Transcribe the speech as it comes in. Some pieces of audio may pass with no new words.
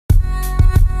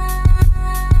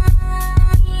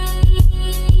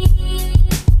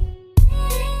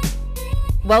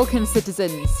Welcome,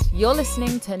 citizens. You're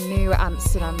listening to New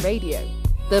Amsterdam Radio,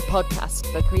 the podcast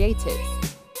for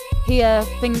creatives. Here,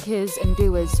 thinkers and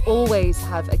doers always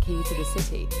have a key to the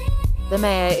city. The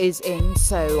mayor is in,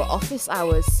 so office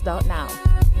hours start now.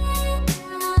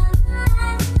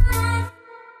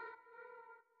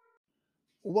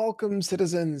 Welcome,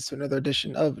 citizens, to another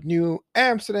edition of New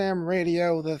Amsterdam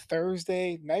Radio, the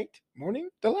Thursday night morning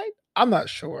delight. I'm not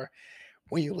sure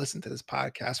when you listen to this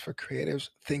podcast for creatives,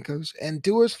 thinkers, and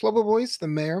doers. Flubber Voice, the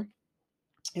mayor,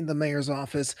 in the mayor's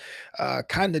office,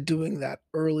 kind of doing that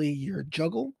early year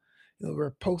juggle. You know,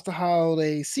 we're post the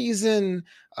holiday season.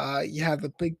 You have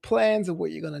the big plans of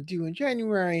what you're going to do in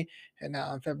January. And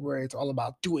now in February, it's all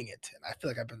about doing it. And I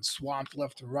feel like I've been swamped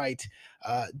left and right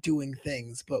doing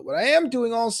things. But what I am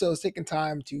doing also is taking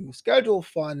time to schedule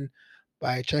fun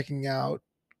by checking out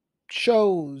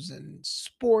shows and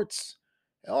sports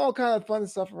and all kind of fun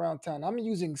stuff around town. I'm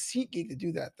using SeatGeek to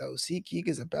do that, though. SeatGeek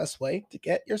is the best way to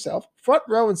get yourself front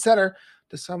row and center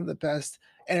to some of the best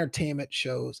entertainment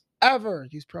shows ever.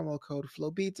 Use promo code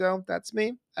FLOBITO, that's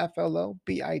me,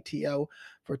 FLOBITO,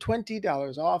 for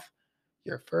 $20 off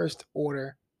your first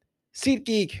order.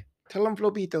 SeatGeek, tell them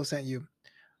Flobito sent you.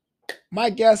 My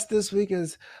guest this week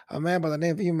is a man by the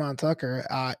name of Iman Tucker.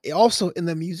 Also in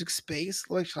the music space,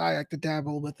 which I like to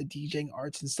dabble with the DJing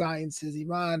arts and sciences.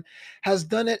 Iman has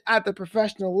done it at the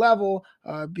professional level,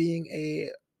 being a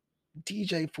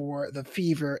DJ for the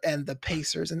Fever and the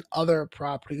Pacers and other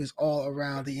properties all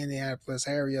around the Indianapolis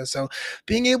area. So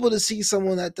being able to see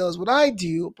someone that does what I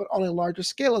do, but on a larger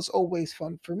scale, is always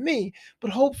fun for me.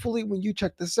 But hopefully when you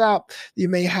check this out, you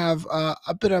may have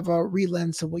a bit of a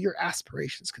relance of what your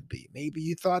aspirations could be. Maybe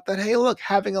you thought that, hey, look,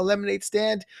 having a lemonade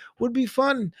stand would be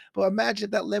fun. But imagine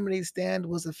if that lemonade stand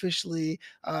was officially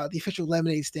the official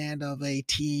lemonade stand of a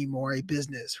team or a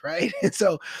business, right? And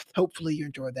so hopefully you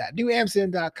enjoyed that.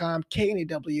 NewAmsterdam.com,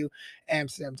 KNAW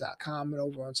Amsterdam.com, and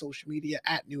over on social media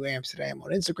at New Amsterdam on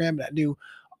Instagram and at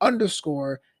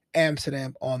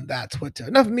New_Amsterdam on that Twitter.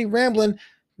 Enough of me rambling.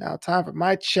 Now time for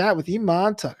my chat with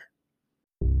Iman Tucker.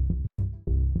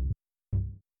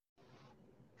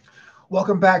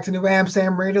 Welcome back to New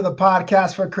Amsterdam Radio, the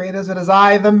podcast for creatives. It is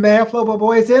I, the Mayor, Flubber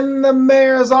Boys, in the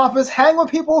mayor's office, hang with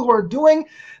people who are doing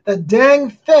the dang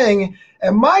thing.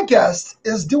 And my guest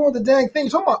is doing the dang thing.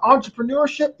 You're talking about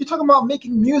entrepreneurship. You're talking about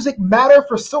making music matter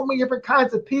for so many different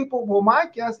kinds of people. Well, my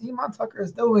guest, Iman Tucker,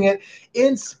 is doing it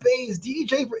in space.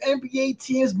 DJ for NBA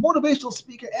teams, motivational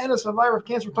speaker, and a survivor of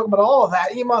cancer. We're talking about all of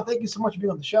that. Iman, thank you so much for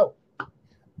being on the show.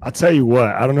 I'll tell you what,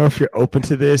 I don't know if you're open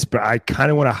to this, but I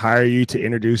kind of want to hire you to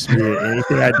introduce me to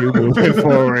anything I do moving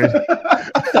forward.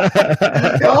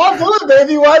 I'll do it,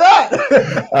 baby. Why not?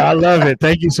 I love it.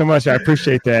 Thank you so much. I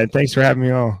appreciate that. Thanks for having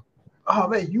me on. Oh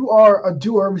man, you are a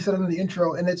doer. We said it in the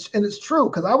intro, and it's true,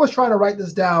 because I was trying to write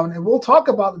this down, and we'll talk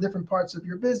about the different parts of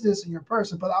your business and your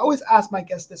person. But I always ask my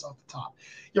guests this off the top: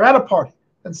 you're at a party,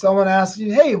 and someone asks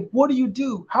you, "Hey, what do you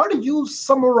do?" How do you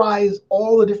summarize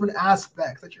all the different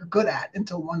aspects that you're good at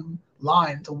into one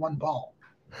line, into one ball?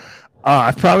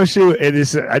 I promise you,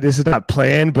 this is not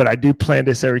planned, but I do plan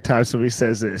this every time somebody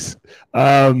says this.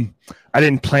 I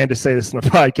didn't plan to say this on the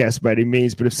podcast by any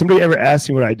means, but if somebody ever asks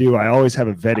me what I do, I always have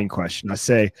a vetting question. I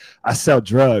say, I sell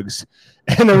drugs.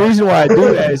 And the reason why I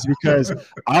do that is because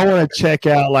I want to check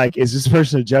out, like, is this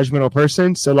person a judgmental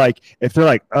person? So, like, if they're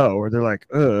like, oh, or they're like,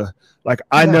 like,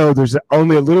 I know there's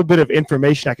only a little bit of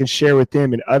information I can share with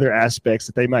them in other aspects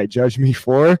that they might judge me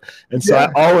for. And so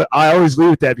I always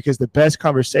leave with that, because the best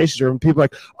conversations are when people are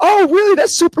like, oh, really?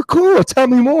 That's super cool. Tell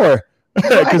me more.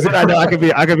 Because then I know I can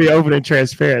be open and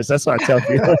transparent. So that's what I tell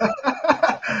people.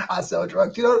 I sell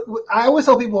drugs. You know, I always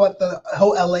tell people at the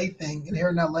whole LA thing, and here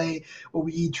in LA, where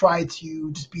we try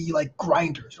to just be like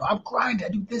grinders. You know, I'm grinding. I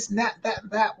do this and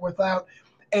that, without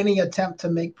any attempt to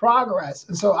make progress.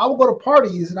 And so I would go to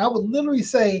parties, and I would literally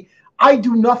say, I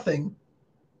do nothing,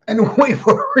 and wait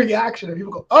for a reaction. And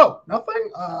people go, oh,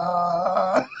 nothing?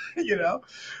 You know?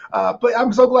 But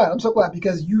I'm so glad.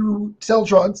 Because you sell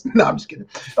drugs. No, I'm just kidding.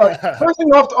 All right. First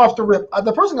thing off the rip,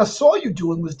 the first thing I saw you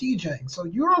doing was DJing. So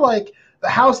you're like the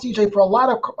house DJ for a lot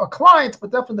of clients,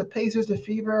 but definitely the Pacers, the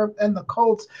Fever, and the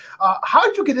Colts. How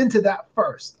did you get into that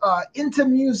first? Into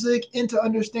music, into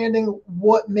understanding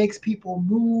what makes people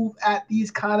move at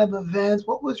these kind of events?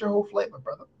 What was your whole flavor,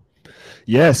 brother?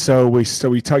 Yeah, so we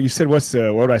talked. You said, what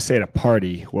would I say at a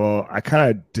party? Well, I kind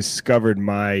of discovered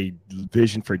my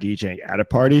vision for DJing at a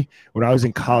party. When I was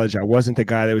in college, I wasn't the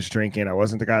guy that was drinking. I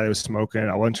wasn't the guy that was smoking.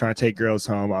 I wasn't trying to take girls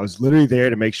home. I was literally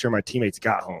there to make sure my teammates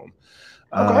got home.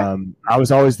 Okay. I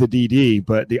was always the DD,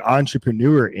 but the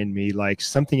entrepreneur in me, like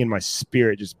something in my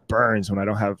spirit just burns when I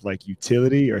don't have like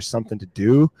utility or something to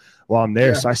do while I'm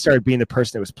there. Yeah. So I started being the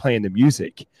person that was playing the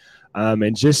music.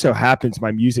 And just so happens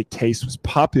my music taste was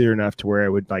popular enough to where it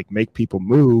would like make people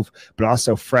move, but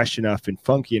also fresh enough and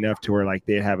funky enough to where like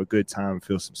they'd have a good time and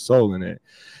feel some soul in it.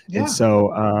 Yeah. And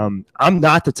so I'm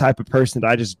not the type of person that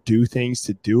I just do things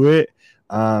to do it.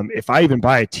 If I even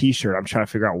buy a t-shirt, I'm trying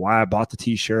to figure out why I bought the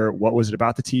t-shirt. What was it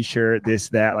about the t-shirt? This,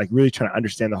 that, like really trying to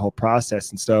understand the whole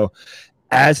process. And so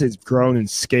as it's grown and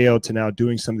scaled to now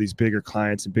doing some of these bigger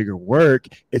clients and bigger work,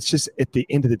 it's just at the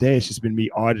end of the day, it's just been me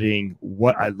auditing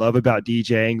what I love about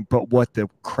DJing, but what the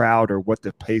crowd or what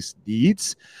the place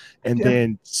needs. And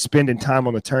then spending time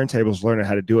on the turntables, learning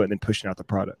how to do it and then pushing out the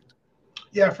product.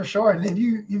 Yeah, for sure. And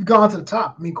you've gone to the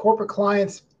top. I mean, corporate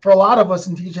clients for a lot of us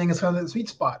in DJing is kind of the sweet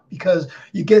spot because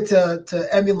you get to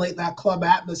emulate that club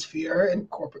atmosphere, and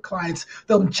corporate clients,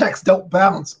 them checks don't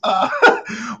bounce.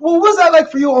 What was that like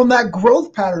for you on that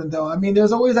growth pattern, though? I mean,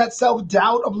 there's always that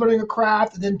self-doubt of learning a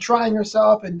craft and then trying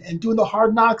yourself and doing the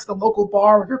hard knocks at the local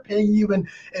bar where they're paying you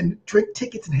and drink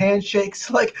tickets and handshakes.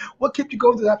 Like, what kept you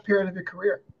going through that period of your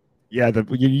career? Yeah,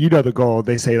 you know the goal.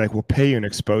 They say like we'll pay you an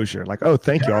exposure. Like, oh,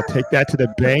 thank you. I'll take that to the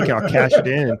bank and I'll cash it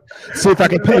in. See if I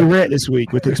can pay rent this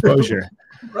week with exposure.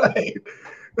 Right.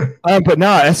 But no,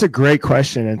 that's a great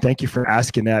question, and thank you for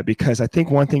asking that, because I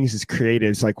think one thing is as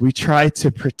creatives, like we try to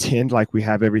pretend like we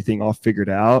have everything all figured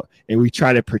out, and we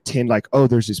try to pretend like, oh,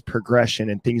 there's this progression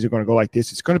and things are going to go like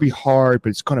this. It's going to be hard, but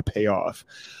it's going to pay off.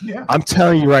 Yeah. I'm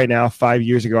telling you right now, 5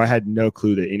 years ago, I had no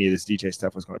clue that any of this DJ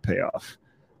stuff was going to pay off.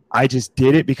 I just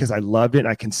did it because I loved it and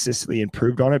I consistently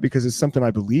improved on it because it's something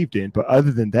I believed in. But other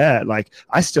than that, like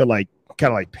I still like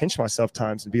kind of like pinch myself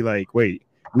times and be like, wait,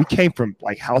 we came from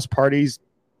like house parties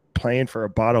playing for a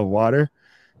bottle of water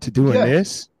to doing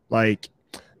this. Like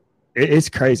it's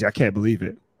crazy. I can't believe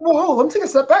it. Well, let me take a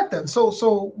step back then.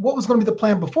 So what was going to be the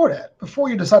plan before that? Before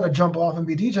you decided to jump off and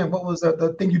be DJing, what was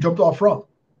the thing you jumped off from?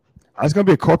 I was going to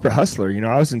be a corporate hustler. You know,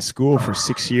 I was in school for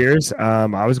 6 years.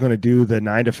 I was going to do the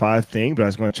 9-to-5 thing, but I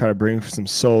was going to try to bring some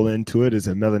soul into it as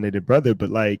a melanated brother. But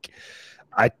like,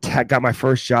 I got my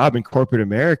first job in corporate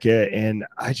America, and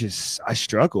I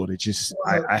struggled. It just,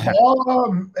 I had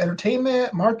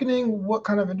entertainment, marketing. What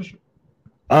kind of industry?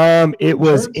 It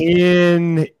was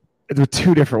there were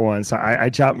two different ones. I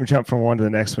jumped from one to the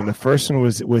next one. The first one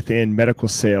was within medical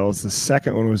sales. The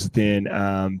second one was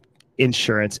within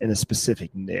insurance in a specific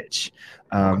niche.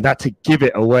 Not to give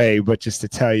it away, but just to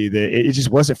tell you that it just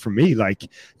wasn't for me. Like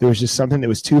there was just something that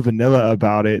was too vanilla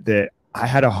about it that I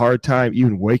had a hard time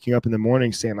even waking up in the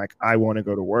morning saying like, I want to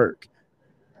go to work.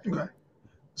 Okay.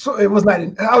 So it was night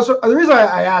and the reason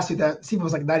I asked you that, Steve,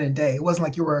 was like night and day. It wasn't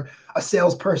like you were a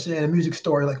salesperson in a music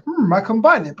store, like, I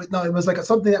combine it. But no, it was like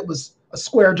something that was a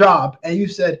square job. And you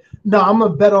said, no, I'm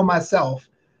going to bet on myself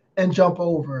and jump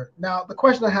over. Now, the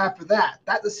question I have for that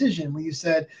decision when you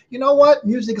said, you know what,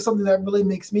 music is something that really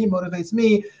makes me, motivates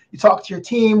me. You talk to your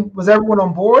team. Was everyone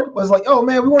on board? Was it like, oh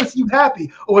man, we want to see you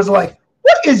happy? Or was it like,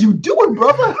 what is you doing,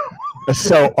 brother?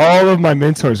 So all of my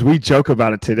mentors, we joke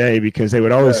about it today because they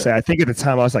would always say, I think at the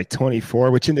time I was like 24,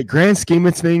 which in the grand scheme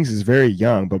of things is very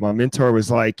young. But my mentor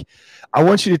was like, I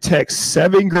want you to text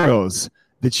 7 girls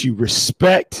that you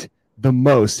respect the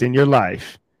most in your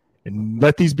life. And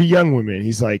let these be young women.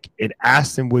 He's like, and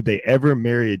ask them, would they ever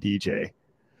marry a DJ?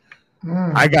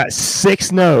 I got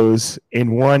 6 no's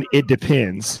and 1, it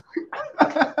depends.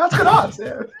 That's good odds,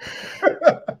 man.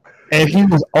 And he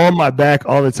was on my back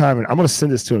all the time. And I'm going to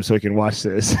send this to him so he can watch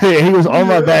this. He was on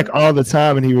my back all the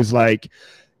time. And he was like,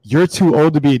 you're too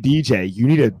old to be a DJ. You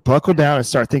need to buckle down and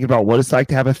start thinking about what it's like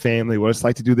to have a family, what it's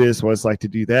like to do this, what it's like to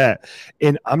do that.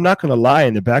 And I'm not going to lie,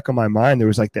 in the back of my mind, there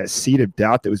was like that seed of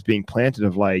doubt that was being planted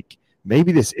of like,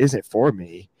 maybe this isn't for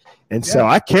me. And so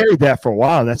I carried that for a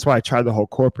while. And that's why I tried the whole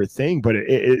corporate thing. But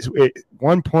at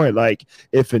one point, like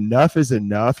if enough is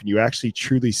enough and you actually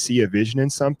truly see a vision in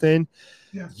something,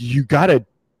 you got to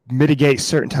mitigate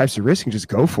certain types of risk and just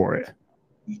go for it.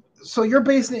 So you're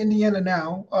based in Indiana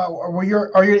now. Are you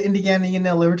an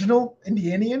Indiana original?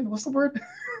 Indianian? What's the word?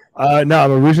 No,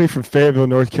 I'm originally from Fayetteville,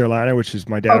 North Carolina, which is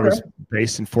my dad was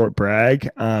based in Fort Bragg.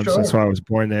 So that's why I was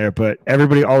born there. But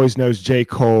everybody always knows J.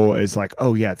 Cole is like,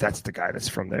 oh, yeah, that's the guy that's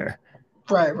from there.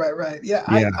 Right. Yeah.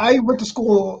 I went to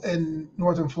school in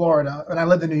Northern Florida, and I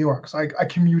lived in New York. So I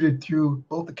commuted through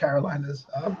both the Carolinas.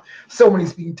 So many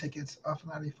speeding tickets off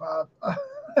 95.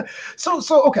 So,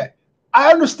 okay. I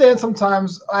understand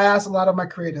sometimes I ask a lot of my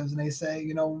creatives and they say,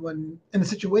 you know, when in the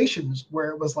situations where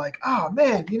it was like,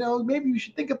 man, you know, maybe you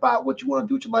should think about what you want to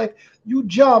do with your life. You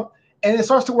jump and it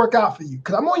starts to work out for you.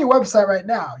 Because I'm on your website right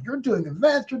now. You're doing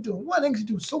events, you're doing weddings, you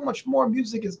do so much more.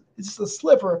 Music is just a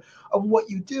sliver of what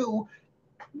you do.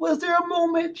 Was there a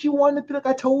moment you wanted to be like,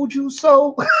 I told you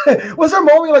so? Was there a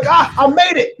moment you're like, I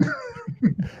made it?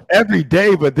 Every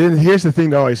day, but then here's the thing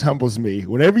that always humbles me.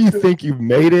 Whenever you think you've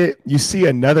made it, you see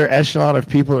another echelon of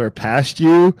people that are past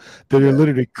you that are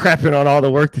literally crapping on all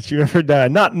the work that you've ever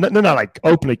done. They're not like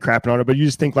openly crapping on it, but you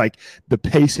just think like the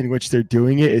pace in which they're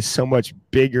doing it is so much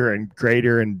bigger and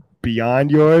greater and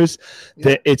beyond yours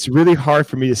that it's really hard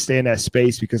for me to stay in that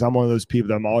space, because I'm one of those people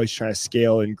that I'm always trying to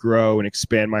scale and grow and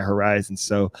expand my horizons.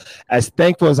 So as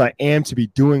thankful as I am to be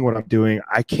doing what I'm doing,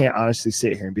 I can't honestly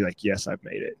sit here and be like, yes, I've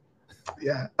made it.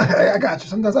 Yeah, I got you.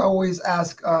 Sometimes I always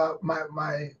ask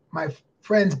my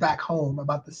friends back home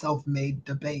about the self-made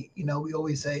debate. You know, we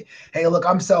always say, hey, look,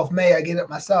 I'm self-made. I get it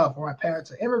myself, or my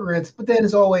parents are immigrants. But then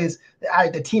there's always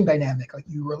the team dynamic. Like,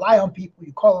 you rely on people,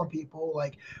 you call on people.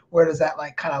 Like, where does that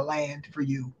like kind of land for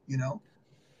you, you know?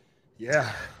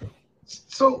 Yeah.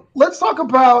 So let's talk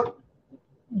about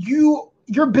your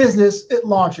business. It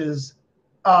launches.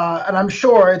 And I'm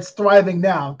sure it's thriving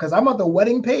now, because I'm on the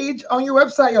wedding page on your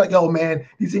website. You're like, oh man,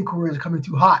 these inquiries are coming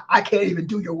too hot. I can't even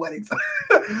do your weddings.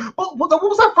 What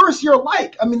was that first year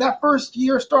like? I mean, that first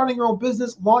year starting your own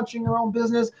business, launching your own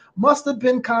business must have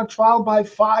been kind of trial by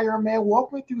fire, man.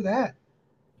 Walk me through that.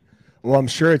 Well, I'm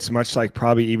sure it's much like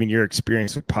probably even your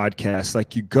experience with podcasts.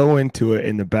 Like, you go into it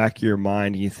in the back of your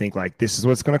mind and you think like, this is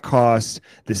what it's going to cost.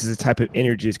 This is the type of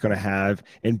energy it's going to have.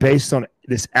 And based on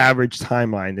this average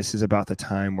timeline, this is about the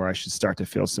time where I should start to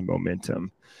feel some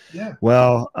momentum. Yeah.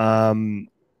 Well,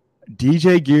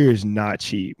 DJ gear is not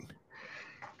cheap.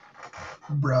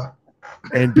 Bruh.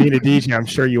 And being a DJ, I'm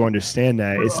sure you understand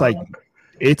that.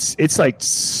 It's like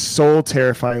soul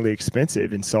terrifyingly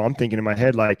expensive. And so I'm thinking in my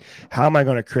head, like, how am I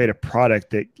going to create a product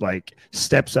that like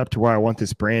steps up to where I want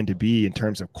this brand to be in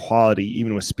terms of quality,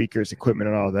 even with speakers, equipment,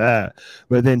 and all that,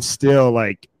 but then still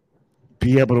like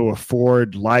be able to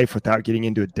afford life without getting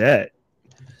into a debt.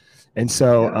 And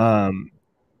so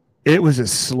it was a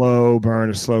slow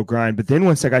burn, a slow grind. But then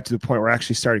once I got to the point where I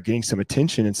actually started getting some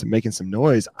attention and making some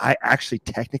noise, I actually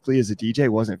technically as a DJ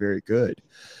wasn't very good.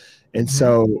 And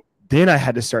so then I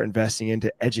had to start investing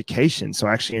into education. So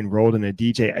I actually enrolled in a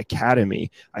DJ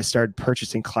academy. I started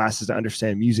purchasing classes to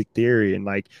understand music theory and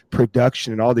like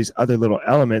production and all these other little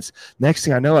elements. Next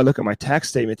thing I know, I look at my tax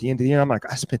statement at the end of the year. I'm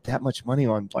like, I spent that much money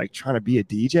on like trying to be a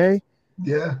DJ.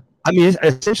 Yeah. I mean,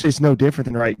 essentially, it's no different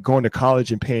than like going to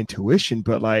college and paying tuition.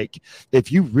 But like,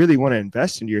 if you really want to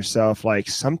invest into yourself, like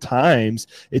sometimes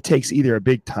it takes either a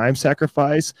big time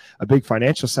sacrifice, a big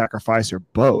financial sacrifice, or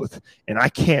both. And I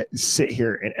can't sit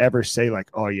here and ever say like,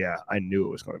 oh yeah, I knew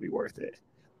it was going to be worth it.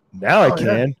 Now I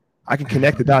can. Yeah. I can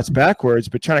connect the dots backwards,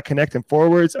 but trying to connect them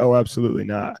forwards, oh, absolutely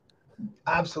not.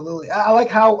 Absolutely. I like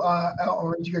how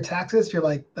on your taxes, you're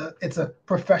like, it's a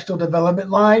professional development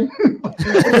line.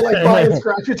 You're like buying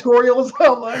scratch tutorials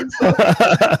online.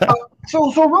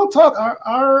 So real talk,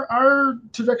 our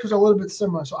trajectories are a little bit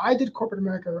similar. So I did corporate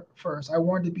America first. I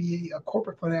wanted to be a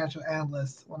corporate financial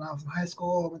analyst when I was in high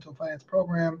school. I went to a finance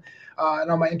program.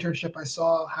 And on my internship, I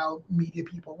saw how media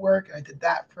people work. I did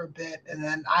that for a bit. And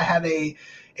then I had a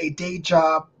day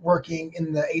job working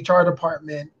in the HR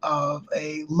department of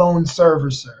a loan servicer.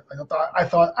 Like I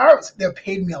thought, all right, they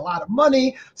paid me a lot of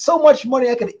money, so much money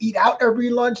I could eat out every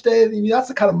lunch day. I mean, that's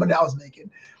the kind of money I was making.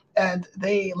 And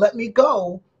they let me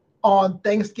go on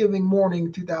Thanksgiving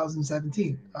morning,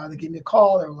 2017. They gave me a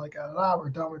call. They were like, we're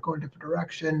done. We're going a different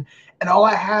direction. And all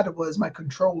I had was my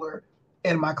controller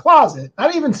in my closet,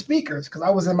 not even speakers, because I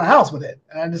was in my house with it.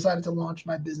 And I decided to launch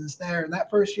my business there. And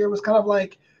that first year was kind of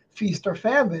like feast or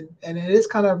famine. And it is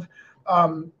kind of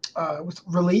was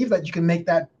relieved that you can make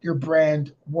that your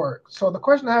brand work. So the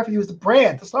question I have for you is the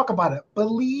brand. Let's talk about it.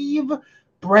 Believe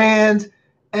Brand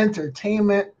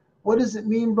Entertainment. What does it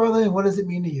mean, brother? And what does it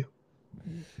mean to you?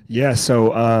 Yeah,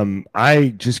 so I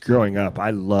just growing up, I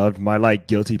loved my like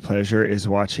guilty pleasure is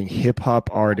watching hip hop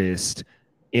artist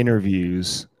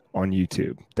interviews on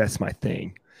YouTube. That's my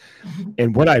thing.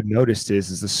 And what I've noticed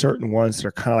is the certain ones that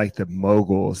are kind of like the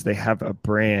moguls, they have a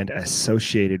brand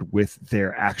associated with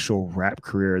their actual rap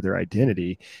career, their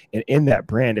identity. And in that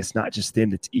brand, it's not just them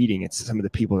that's eating, it's some of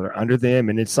the people that are under them.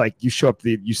 And it's like you show up,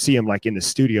 you see them like in the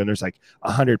studio and there's like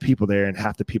 100 people there and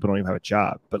half the people don't even have a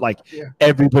job, but like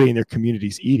everybody in their community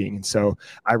is eating. And so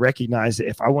I recognize that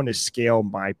if I want to scale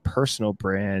my personal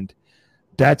brand,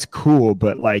 that's cool,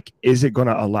 but like, is it going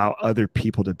to allow other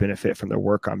people to benefit from the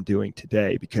work I'm doing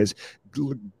today? Because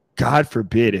God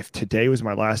forbid, if today was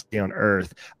my last day on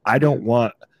earth, I don't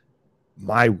want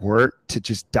my work to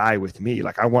just die with me.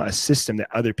 Like I want a system that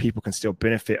other people can still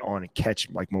benefit on and catch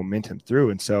like momentum through.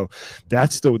 And so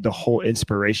that's the whole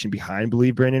inspiration behind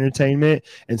Believe Brand Entertainment.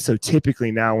 And so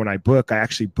typically now when I book, I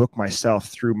actually book myself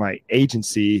through my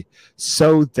agency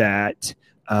so that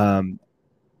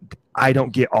I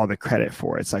don't get all the credit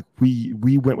for it. It's like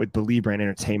we went with Believe Brand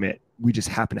Entertainment. We just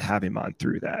happen to have him on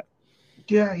through that.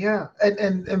 Yeah.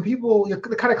 And people,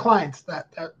 the kind of clients that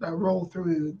roll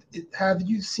through, have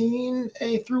you seen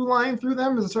a through line through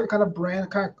them? Is a certain kind of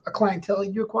brand, kind of a clientele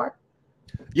you acquire?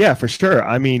 Yeah, for sure.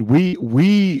 I mean,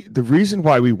 the reason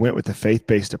why we went with the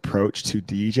faith-based approach to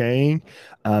DJing,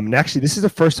 and actually this is the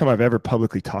first time I've ever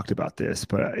publicly talked about this,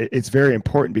 but it's very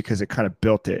important because it kind of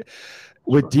built it.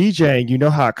 With DJing, you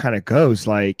know how it kind of goes.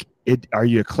 Like, are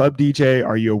you a club DJ?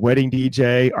 Are you a wedding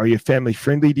DJ? Are you a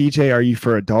family-friendly DJ? Are you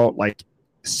for adult, like,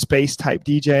 space type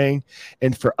DJing?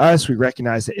 And for us, we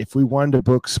recognize that if we wanted to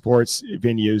book sports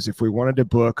venues, if we wanted to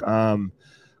book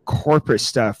corporate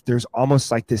stuff, there's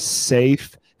almost like this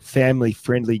safe, family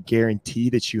friendly guarantee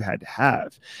that you had to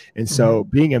have. And so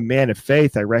being a man of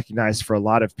faith, I recognize for a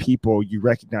lot of people, you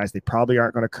recognize they probably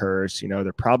aren't going to curse,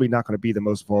 they're probably not going to be the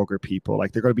most vulgar people.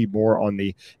 Like they're going to be more on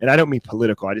the, and I don't mean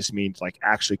political, I just mean like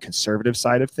actually conservative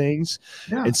side of things.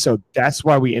 Yeah. And so that's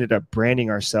why we ended up branding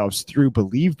ourselves through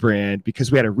Believe Brand,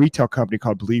 because we had a retail company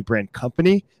called Believe Brand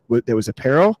Company that was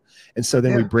apparel. And so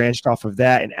then we branched off of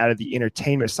that and added the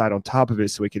entertainment side on top of it,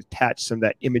 so we could attach some of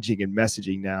that imaging and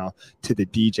messaging now to the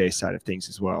DJ side of things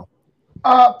as well.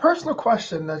 Personal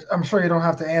question that I'm sure you don't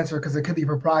have to answer because it could be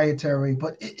proprietary,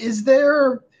 but is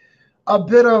there a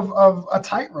bit of a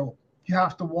tightrope you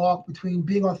have to walk between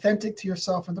being authentic to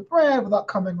yourself and the brand without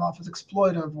coming off as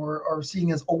exploitive or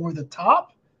seeing as over the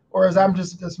top? Or is that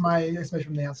just my explanation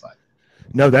from the outside?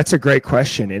 No, that's a great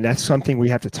question. And that's something we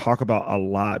have to talk about a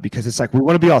lot, because it's like we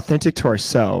want to be authentic to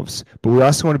ourselves, but we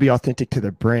also want to be authentic to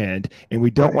the brand. And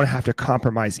we don't want to have to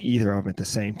compromise either of them at the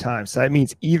same time. So that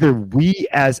means either we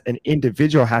as an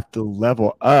individual have to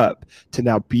level up to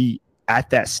now be at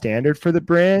that standard for the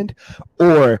brand,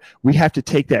 or we have to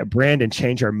take that brand and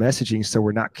change our messaging so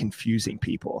we're not confusing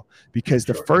people. Because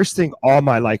the first thing all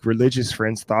my like religious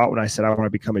friends thought when I said I want to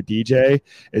become a DJ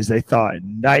is they thought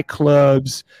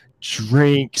nightclubs,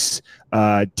 drinks,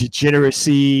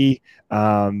 degeneracy,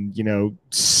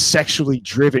 sexually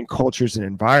driven cultures and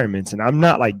environments. And I'm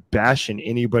not like bashing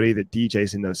anybody that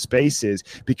DJs in those spaces,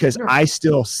 because I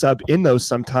still sub in those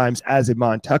sometimes as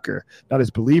Iman Tucker, not as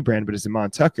Believe Brand, but as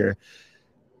Iman Tucker.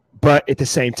 But at the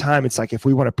same time, it's like if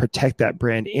we want to protect that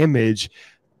brand image,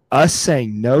 us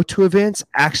saying no to events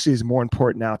actually is more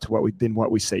important now than what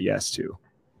we say yes to.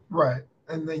 Right.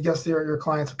 And then yes, your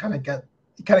clients kind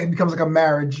of becomes like a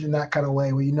marriage in that kind of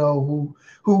way, where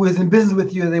who is in business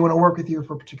with you and they want to work with you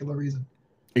for a particular reason.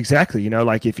 Exactly.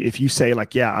 Like if you say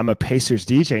like, yeah, I'm a Pacers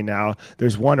DJ now,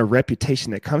 there's a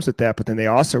reputation that comes with that, but then they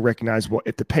also recognize, well,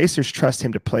 if the Pacers trust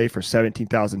him to play for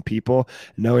 17,000 people,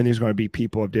 knowing there's going to be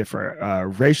people of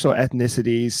different racial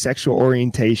ethnicities, sexual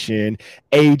orientation,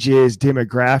 ages,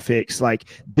 demographics, like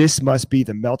this must be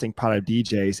the melting pot of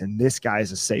DJs, and this guy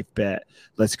is a safe bet.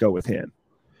 Let's go with him.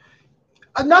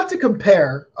 Not to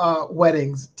compare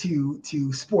weddings to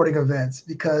sporting events,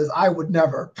 because I would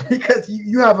never, because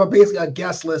you have basically a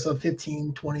guest list of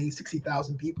 15, 20,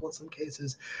 60,000 people in some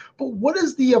cases. But what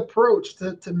is the approach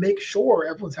to make sure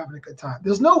everyone's having a good time?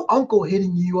 There's no uncle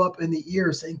hitting you up in the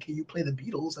ear saying, can you play the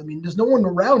Beatles? I mean, there's no one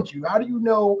around you. How do you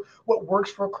know what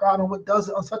works for a crowd and what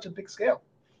doesn't on such a big scale?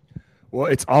 Well,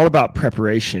 it's all about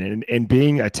preparation, and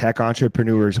being a tech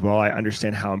entrepreneur as well, I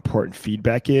understand how important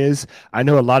feedback is. I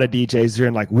know a lot of DJs are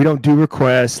in like, we don't do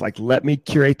requests, like let me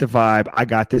curate the vibe. I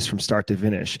got this from start to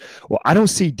finish. Well, I don't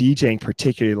see DJing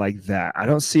particularly like that. I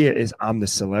don't see it as I'm the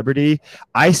celebrity.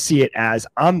 I see it as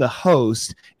I'm the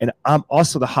host and I'm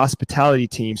also the hospitality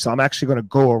team. So I'm actually going to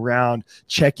go around,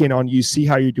 check in on you, see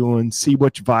how you're doing, see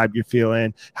which vibe you're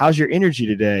feeling. How's your energy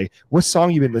today? What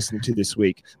song you been listening to this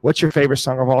week? What's your favorite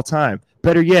song of all time?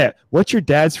 Better yet, what's your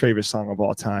dad's favorite song of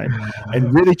all time?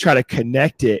 And really try to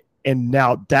connect it. And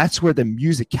now that's where the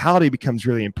musicality becomes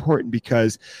really important,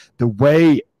 because the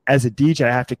way as a DJ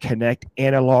I have to connect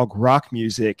analog rock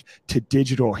music to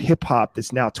digital hip hop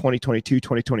that's now 2022,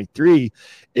 2023,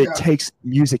 it takes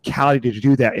musicality to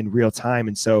do that in real time.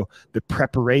 And so the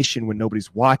preparation when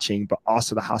nobody's watching, but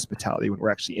also the hospitality when we're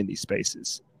actually in these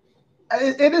spaces.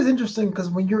 It is interesting because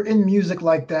when you're in music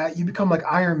like that, you become like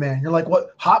Iron Man. You're like,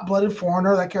 what, Hot-Blooded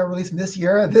Foreigner that got released this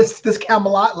year, this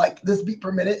Camelot, like this beat per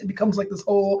minute. It becomes like this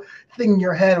whole thing in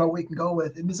your head what we can go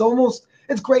with. And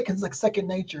it's great because it's like second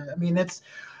nature. I mean,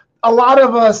 a lot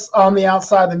of us on the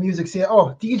outside of the music scene,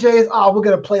 oh, DJs, we'll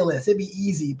get a playlist. It'd be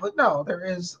easy. But no, there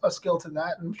is a skill to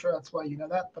that. And I'm sure that's why you know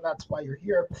that, but that's why you're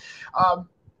here.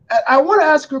 I want to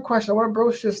ask you a question. I want to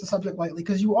broach this the subject lightly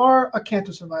because you are a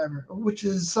cancer survivor, which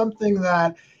is something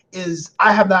that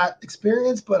I have not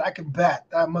experienced, but I can bet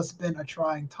that must have been a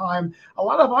trying time. A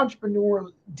lot of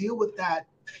entrepreneurs deal with that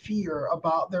fear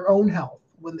about their own health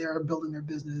when they're building their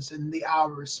business and the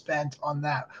hours spent on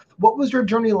that. What was your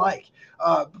journey like?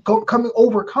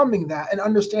 Overcoming that and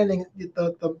understanding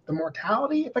the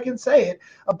mortality, if I can say it,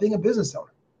 of being a business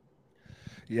owner.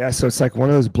 Yeah, so it's like one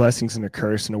of those blessings and a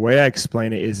curse. And the way I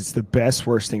explain it is it's the best,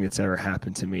 worst thing that's ever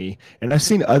happened to me. And I've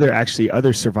seen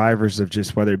other survivors of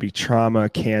just whether it be trauma,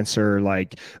 cancer,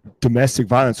 like domestic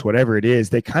violence, whatever it is,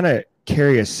 they kind of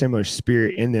carry a similar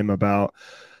spirit in them about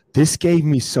this gave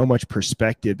me so much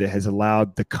perspective that has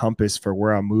allowed the compass for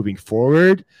where I'm moving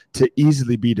forward to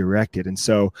easily be directed. And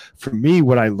so for me,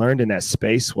 what I learned in that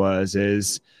space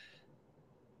is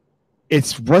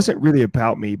it wasn't really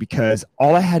about me because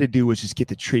all I had to do was just get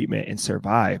the treatment and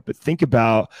survive. But think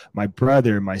about my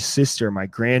brother, my sister, my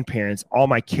grandparents, all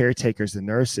my caretakers, the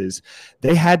nurses,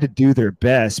 they had to do their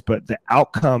best, but the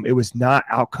outcome, it was not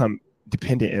outcome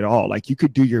dependent at all. Like you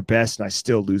could do your best and I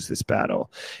still lose this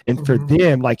battle. And for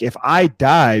them, like if I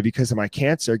die because of my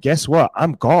cancer, guess what?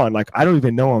 I'm gone. Like I don't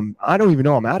even know I'm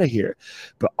out of here.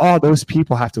 But all those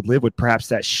people have to live with perhaps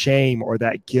that shame or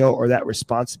that guilt or that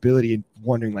responsibility and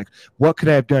wondering like, what could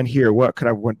I have done here? What could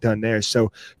I have done there?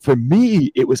 So for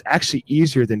me, it was actually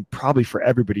easier than probably for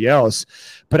everybody else.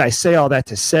 But I say all that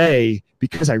to say,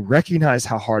 because I recognize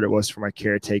how hard it was for my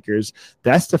caretakers,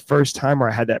 that's the first time where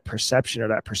I had that perception or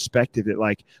that perspective that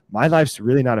like my life's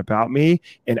really not about me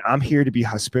and I'm here to be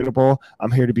hospitable.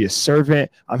 I'm here to be a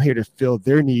servant. I'm here to fill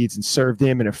their needs and serve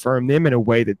them and affirm them in a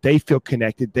way that they feel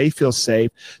connected, they feel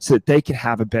safe so that they can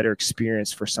have a better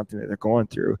experience for something that they're going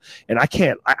through. And I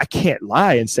can't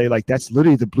lie and say like that's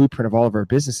literally the blueprint of all of our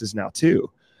businesses now too.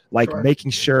 Like sure.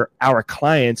 Making sure our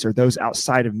clients or those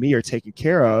outside of me are taken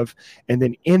care of. And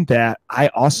then in that, I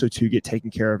also too get taken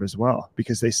care of as well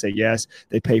because they say yes,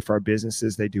 they pay for our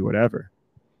businesses, they do whatever.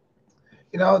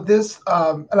 You know, this,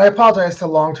 and I apologize to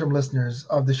long-term listeners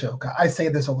of the show. I say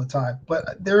this all the time,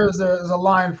 but there's a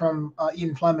line from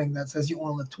Ian Fleming that says you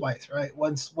only live twice, right?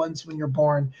 Once when you're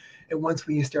born and once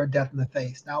when you stare death in the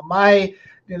face. Now, my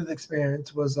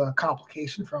experience was a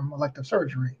complication from elective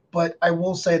surgery, but I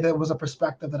will say that it was a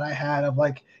perspective that I had of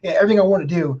like, yeah, everything I want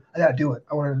to do, I got to do it.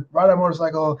 I want to ride a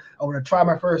motorcycle. I want to try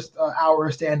my first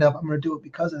hour stand up. I'm going to do it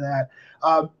because of that.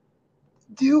 I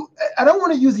don't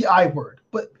want to use the I word,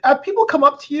 but have people come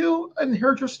up to you and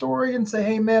heard your story and say,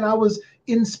 hey, man, I was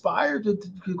inspired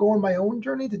to go on my own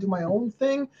journey, to do my own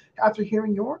thing after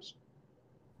hearing yours?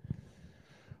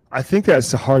 I think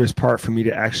that's the hardest part for me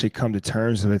to actually come to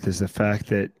terms with is the fact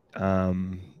that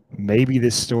maybe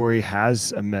this story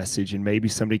has a message and maybe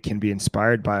somebody can be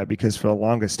inspired by it because for the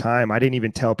longest time, I didn't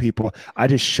even tell people. I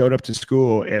just showed up to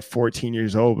school at 14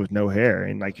 years old with no hair.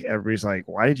 And like, everybody's like,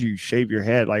 why did you shave your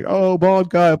head? Like, oh, bald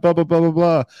guy, blah, blah, blah, blah,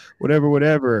 blah,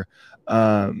 whatever.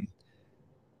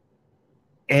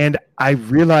 And I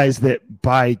realized that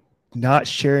by not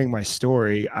sharing my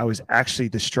story, I was actually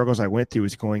the struggles I went through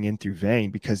was going in through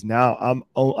vain because now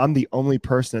I'm the only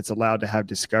person that's allowed to have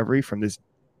discovery from this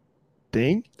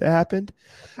thing that happened.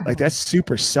 Like that's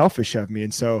super selfish of me.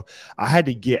 And so I had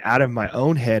to get out of my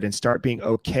own head and start being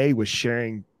okay with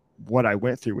sharing what I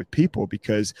went through with people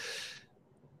because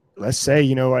let's say,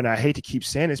 you know, and I hate to keep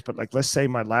saying this, but like, let's say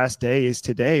my last day is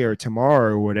today or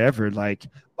tomorrow or whatever, like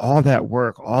all that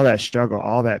work, all that struggle,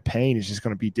 all that pain is just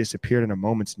going to be disappeared in a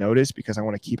moment's notice because I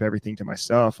want to keep everything to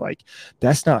myself. Like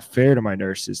that's not fair to my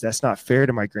nurses. That's not fair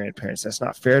to my grandparents. That's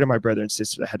not fair to my brother and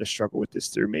sister that had to struggle with this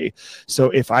through me. So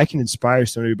if I can inspire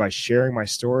somebody by sharing my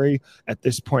story at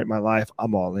this point in my life,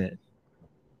 I'm all in.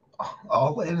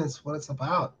 All in is what it's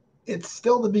about. It's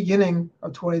still the beginning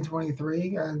of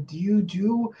 2023. And do you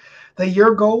do the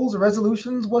year goals or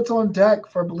resolutions? What's on deck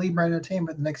for Believe Brand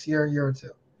Entertainment next year or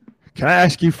two? Can I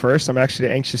ask you first? I'm actually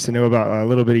anxious to know about a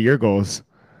little bit of your goals.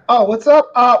 Oh, what's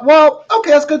up? Well, okay,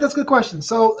 that's good. That's a good question.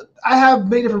 So I have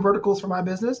many different verticals for my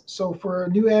business. So for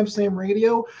New Amsterdam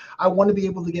Radio, I want to be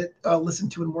able to get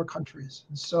listened to in more countries.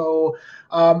 So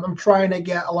I'm trying to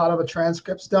get a lot of the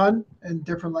transcripts done in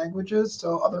different languages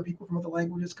so other people from other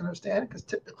languages can understand, because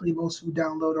typically most who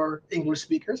download are English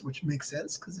speakers, which makes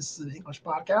sense because this is an English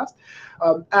podcast.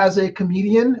 As a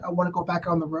comedian, I want to go back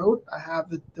on the road. I have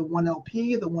the one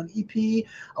LP, the one EP.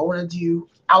 I want to do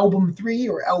album 3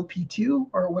 or LP2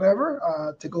 or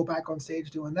whatever to go back on stage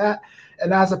doing that.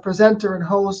 And as a presenter and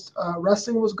host,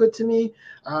 wrestling was good to me.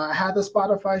 I had the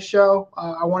Spotify show.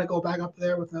 I want to go back up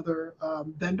there with another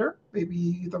vendor, maybe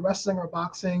either wrestling or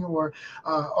boxing or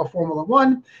Formula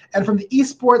One. And from the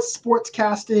esports, sports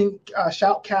casting,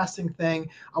 shoutcasting thing,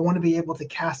 I want to be able to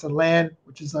cast a LAN,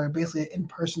 which is basically an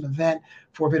in-person event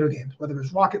for video games, whether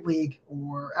it's Rocket League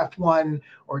or F1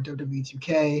 or WWE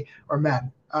 2K or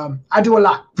Madden. I do a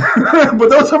lot, but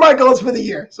those are my goals for the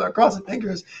year. So cross the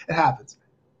fingers, it happens.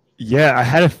 Yeah, I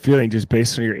had a feeling just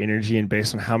based on your energy and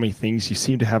based on how many things you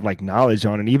seem to have like knowledge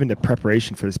on, and even the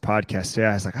preparation for this podcast. Yeah,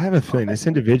 I was like, I have a feeling this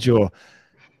individual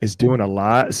is doing a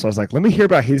lot. So I was like, let me hear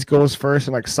about his goals first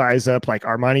and like size up, like,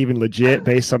 are mine even legit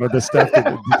based on the stuff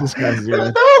that this guy's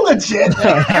doing? They're legit.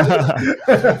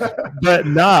 But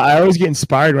nah, I always get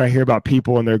inspired when I hear about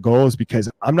people and their goals, because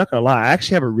I'm not gonna lie, I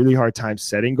actually have a really hard time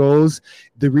setting goals.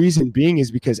 The reason being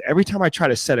is because every time I try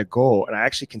to set a goal and I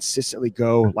actually consistently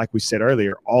go, like we said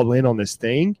earlier, all in on this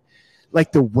thing,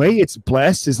 like the way it's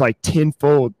blessed is like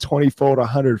 10-fold, 20-fold,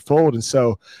 100-fold. And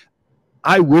so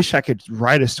I wish I could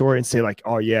write a story and say like,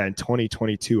 oh yeah, in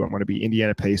 2022, I'm going to be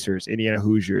Indiana Pacers, Indiana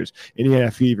Hoosiers, Indiana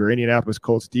Fever, Indianapolis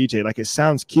Colts DJ. Like, it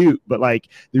sounds cute, but like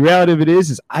the reality of it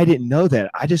is I didn't know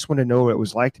that. I just want to know what it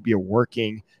was like to be a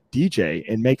working DJ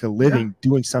and make a living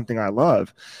doing something I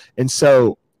love. And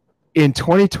so in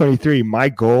 2023, my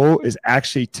goal is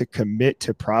actually to commit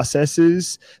to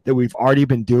processes that we've already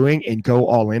been doing and go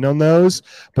all in on those.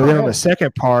 But then on the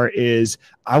second part is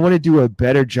I want to do a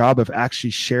better job of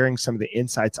actually sharing some of the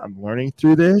insights I'm learning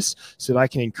through this so that I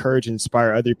can encourage and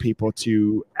inspire other people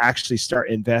to actually start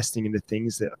investing in the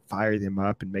things that fire them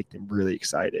up and make them really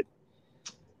excited.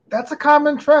 That's a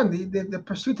common trend. The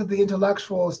pursuit of the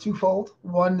intellectual is twofold.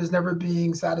 One is never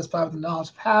being satisfied with the knowledge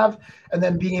you have, and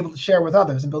then being able to share with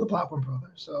others and build a platform for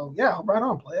others. So yeah, right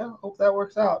on, player. Hope that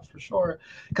works out for sure.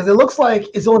 Because it looks like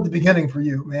it's only the beginning for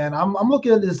you, man. I'm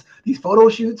looking at these photo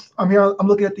shoots. I'm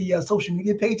looking at the social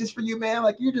media pages for you, man.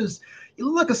 Like you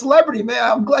look like a celebrity, man.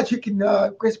 I'm glad you can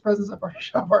grace the presence of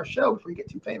our show before you get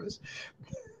too famous.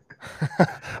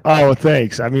 Oh, well,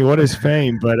 thanks. I mean, what is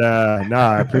fame? But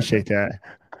I appreciate that.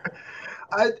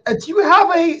 Do you have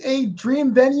a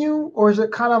dream venue, or is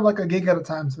it kind of like a gig at a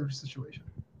time sort of situation?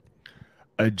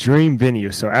 A dream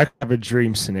venue. So I have a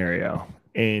dream scenario,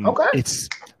 and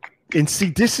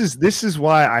this is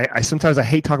why I sometimes I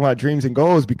hate talking about dreams and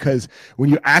goals, because when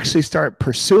you actually start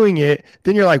pursuing it,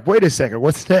 then you're like, wait a second,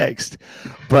 what's next?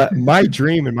 But my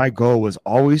dream and my goal was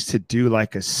always to do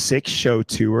like a 6-show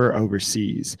tour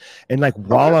overseas. And like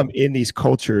while I'm in these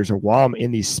cultures or while I'm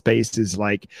in these spaces,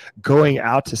 like going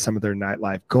out to some of their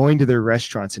nightlife, going to their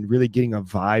restaurants and really getting a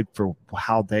vibe for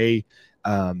how they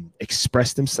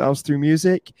express themselves through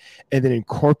music, and then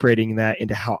incorporating that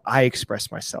into how I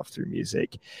express myself through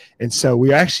music. And so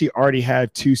we actually already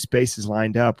have 2 spaces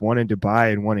lined up, one in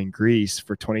Dubai and one in Greece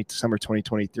for summer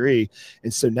 2023.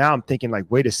 And so now I'm thinking like,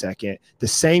 wait a second, the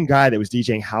same guy that was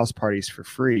DJing house parties for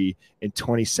free in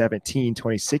 2017,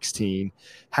 2016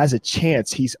 has a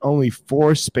chance. He's only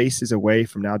 4 spaces away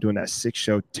from now doing that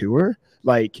 6-show tour.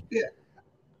 Like, yeah.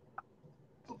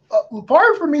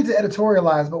 Hard for me to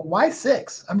editorialize, but why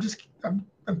 6? I'm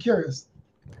curious.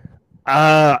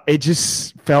 It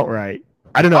just felt right.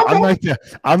 I don't know. Okay.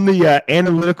 I'm the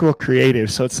analytical creative,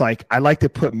 so it's like I like to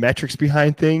put metrics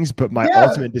behind things, but my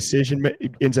ultimate decision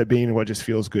ends up being what just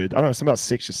feels good. I don't know. Something about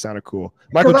 6 just sounded cool.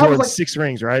 Michael Jordan's like, 6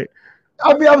 rings, right?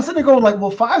 I mean, I was sitting there going like,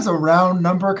 well, 5's a round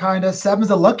number, kind of. 7's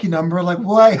a lucky number. Like,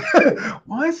 why?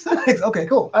 Why 6? Okay,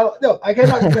 cool. I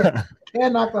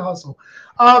can't knock the hustle.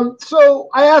 So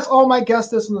I ask all my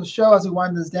guests this on the show as we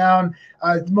wind this down.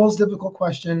 The most difficult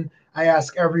question I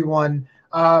ask everyone.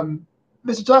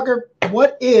 Mr. Tucker,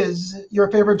 what is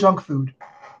your favorite junk food?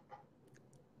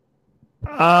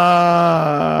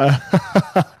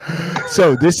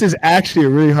 So this is actually a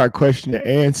really hard question to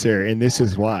answer, and this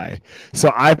is why.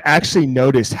 So I've actually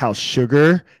noticed how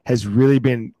sugar has really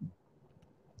been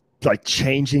like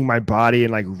changing my body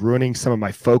and like ruining some of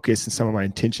my focus and some of my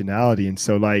intentionality. And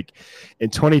so like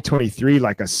in 2023,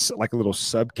 like a little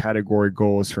subcategory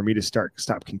goal is for me to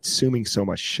stop consuming so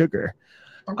much sugar.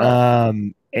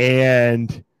 Okay.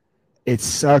 And it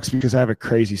sucks because I have a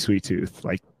crazy sweet tooth,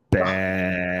 like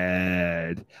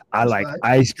bad. I like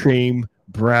ice cream,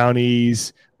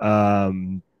 brownies,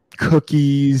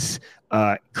 cookies,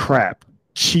 crap,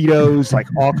 Cheetos, like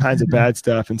all kinds of bad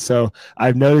stuff. And so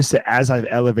I've noticed that as I've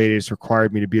elevated, it's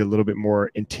required me to be a little bit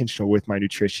more intentional with my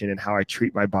nutrition and how I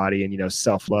treat my body and,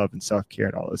 self-love and self-care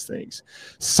and all those things.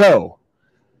 So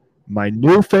my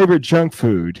new favorite junk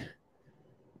food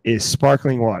is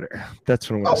sparkling water. That's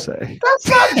what I'm going to say. That's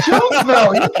not junk,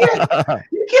 though.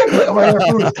 You can't put my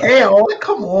food is kale.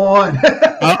 Come on.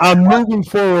 I'm moving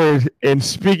forward and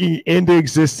speaking into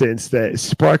existence that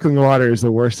sparkling water is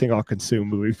the worst thing I'll consume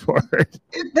moving forward.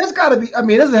 There's got to be. I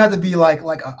mean, it doesn't have to be like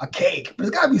a cake, but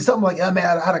it's got to be something like,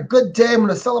 man, I had a good day. I'm going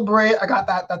to celebrate. I got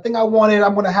that thing I wanted.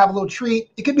 I'm going to have a little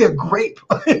treat. It could be a grape,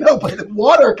 but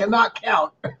water cannot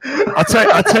count. I'll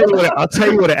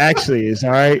tell you what it actually is.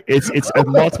 All right, it's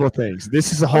multiple things.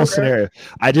 This is a whole scenario.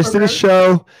 I just did a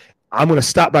show. I'm going to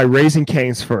stop by Raising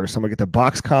Cane's first. I'm going to get the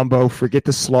box combo, forget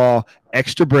the slaw,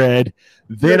 extra bread.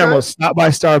 Then I'm going to stop by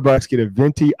Starbucks, get a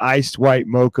venti iced white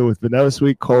mocha with vanilla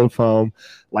sweet cold foam,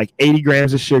 like 80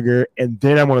 grams of sugar. And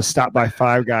then I'm going to stop by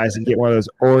Five Guys and get one of those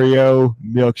Oreo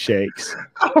milkshakes.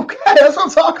 Okay, that's what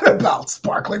I'm talking about.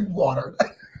 Sparkling water.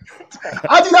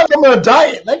 I do that when I'm on a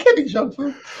diet. That can't be junk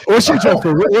food. What's your junk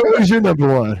food? What was your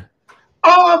number one?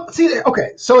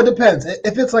 Okay, so it depends.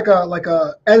 If it's like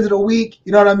a end of the week,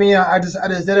 you know what I mean? I just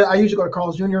did it. I usually go to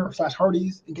Carl's Jr. /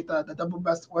 Hardee's and get the double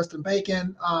best Western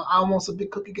bacon. I'm also a big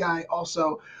cookie guy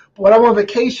also. But when I'm on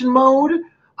vacation mode,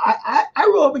 I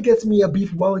roll up and get me a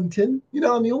beef Wellington. You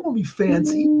know what I mean? I want to be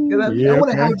fancy. You know what I mean? I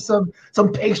want to have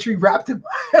some pastry wrapped in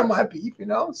my beef, you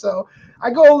know? So I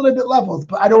go a little bit levels,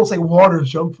 but I don't say water's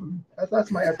junk food.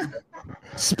 That's my everyday.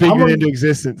 Speaking into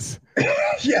existence.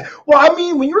 Yeah. Well, I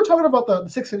mean, when you were talking about the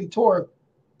 6 city tour,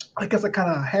 I guess I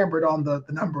kind of hammered on the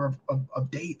number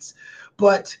of dates.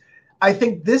 But I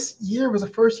think this year was the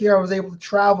first year I was able to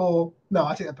travel. No,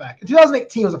 I take that back. In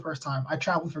 2018 was the first time I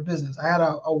traveled for business. I had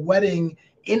a wedding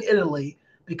in Italy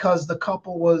because the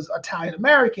couple was Italian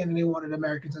American and they wanted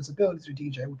American sensibilities for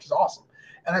DJ, which is awesome.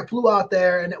 And I flew out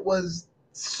there and it was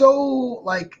so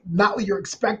like not what you're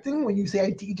expecting when you say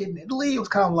I DJed in Italy. It was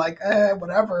kind of like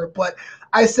whatever. But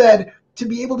I said to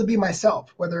be able to be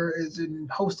myself, whether it's in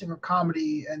hosting or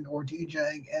comedy or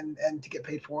DJing and to get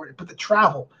paid for it. But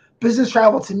the business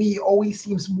travel to me always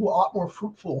seems a lot more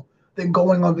fruitful than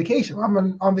going on vacation.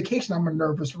 On vacation, I'm a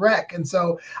nervous wreck. And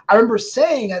so I remember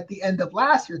saying at the end of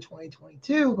last year,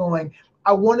 2022, going,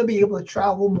 I want to be able to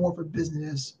travel more for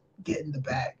business, get in the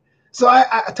bag. So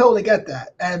I totally get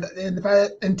that. And if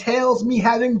that entails me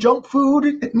having junk food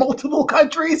in multiple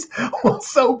countries, well,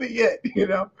 so be it, you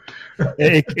know?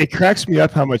 It cracks me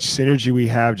up how much synergy we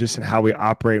have just in how we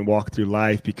operate and walk through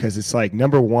life, because it's like,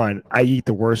 number one, I eat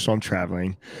the worst while I'm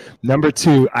traveling. Number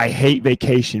two, I hate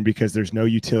vacation because there's no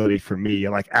utility for me.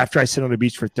 Like after I sit on the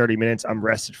beach for 30 minutes, I'm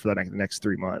rested for the next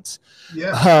 3 months.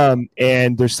 Yeah.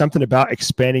 And there's something about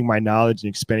expanding my knowledge and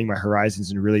expanding my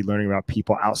horizons and really learning about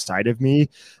people outside of me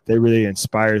that really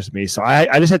inspires me. So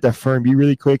I just had to affirm you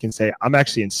really quick and say, I'm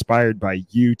actually inspired by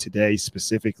you today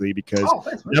specifically because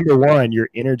number one, your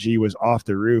energy was off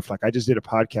the roof. Like I just did a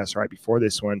podcast right before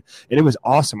this one and it was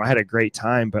awesome. I had a great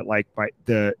time, but like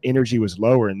the energy was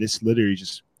lower and this literally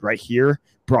just right here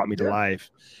brought me to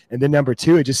life. And then number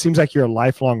two, it just seems like you're a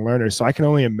lifelong learner. So I can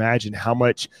only imagine how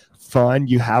much fun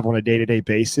you have on a day-to-day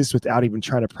basis without even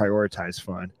trying to prioritize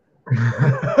fun.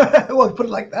 Well, put it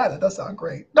like that. It does sound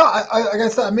great. No, like I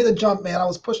said, I made the jump, man. I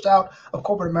was pushed out of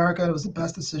corporate America. It was the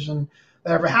best decision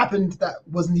that ever happened. That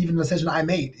wasn't even a decision I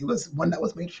made. It was one that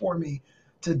was made for me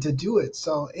to do it.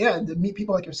 So yeah, to meet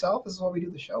people like yourself, this is what we do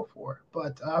the show for.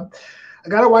 But I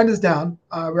got to wind this down.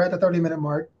 We're at the 30-minute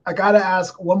mark. I got to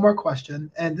ask one more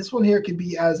question. And this one here could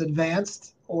be as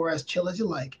advanced or as chill as you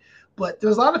like. But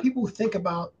there's a lot of people who think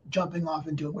about jumping off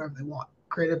and doing whatever they want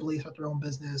creatively, start their own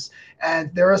business.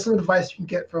 And there are some advice you can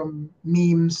get from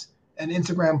memes and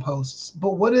Instagram posts.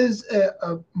 But what is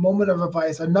a moment of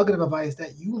advice, a nugget of advice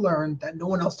that you learned that no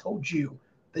one else told you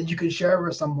that you could share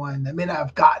with someone that may not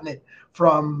have gotten it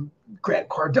from Grant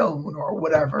Cardone or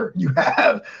whatever you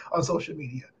have on social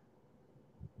media?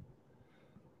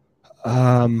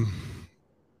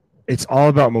 It's all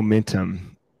about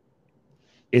momentum.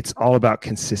 It's all about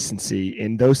consistency.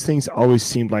 And those things always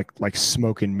seemed like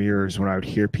smoke and mirrors when I would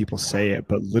hear people say it.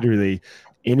 But literally,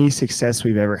 any success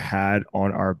we've ever had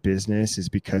on our business is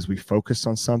because we focused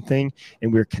on something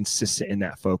and we're consistent in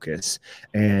that focus.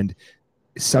 And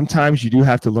sometimes you do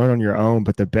have to learn on your own,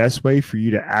 but the best way for you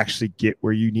to actually get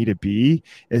where you need to be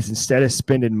is instead of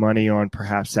spending money on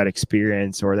perhaps that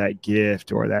experience or that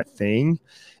gift or that thing,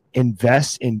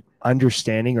 invest in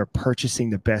understanding or purchasing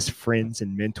the best friends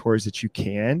and mentors that you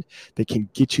can that can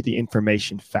get you the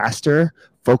information faster.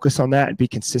 Focus on that and be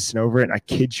consistent over it. And I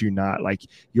kid you not, like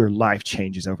your life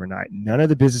changes overnight. None of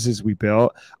the businesses we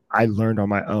built, I learned on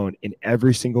my own. In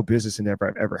every single business endeavor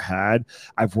I've ever had,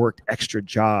 I've worked extra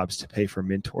jobs to pay for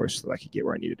mentors so that I could get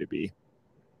where I needed to be.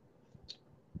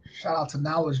 Shout out to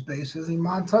Knowledge Bases.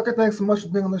 Iman Tucker, thanks so much for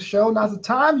being on the show. Now's the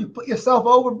time you put yourself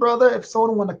over, brother. If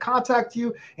someone want to contact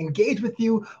you, engage with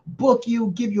you, book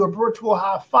you, give you a virtual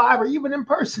high five, or even in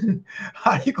person,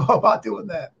 how do you go about doing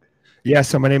that? Yeah,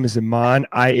 so my name is Iman,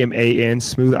 I-M-A-N,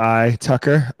 Smooth Eye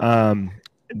Tucker.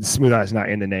 Smooth Eye is not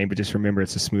in the name, but just remember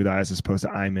it's a Smooth Eye as opposed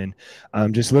to Iman.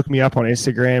 Just look me up on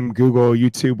Instagram, Google,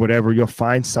 YouTube, whatever. You'll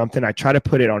find something. I try to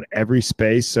put it on every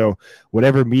space. So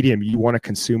whatever medium you want to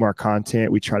consume our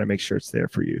content, we try to make sure it's there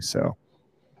for you. So,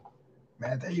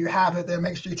 man, there you have it. There,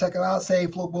 make sure you check it out. Say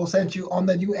Football sent you on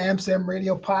the new Amsterdam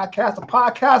Radio podcast, a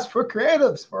podcast for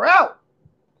creatives. We're out.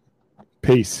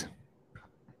 Peace.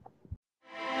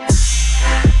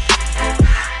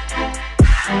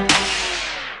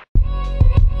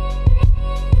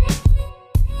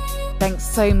 Thanks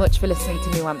so much for listening to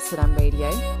New Amsterdam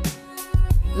Radio.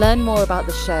 Learn more about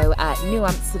the show at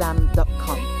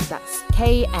newamsterdam.com. That's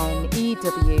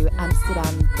KNEW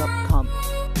Amsterdam.com.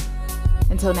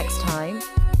 Until next time,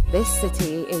 this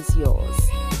city is yours.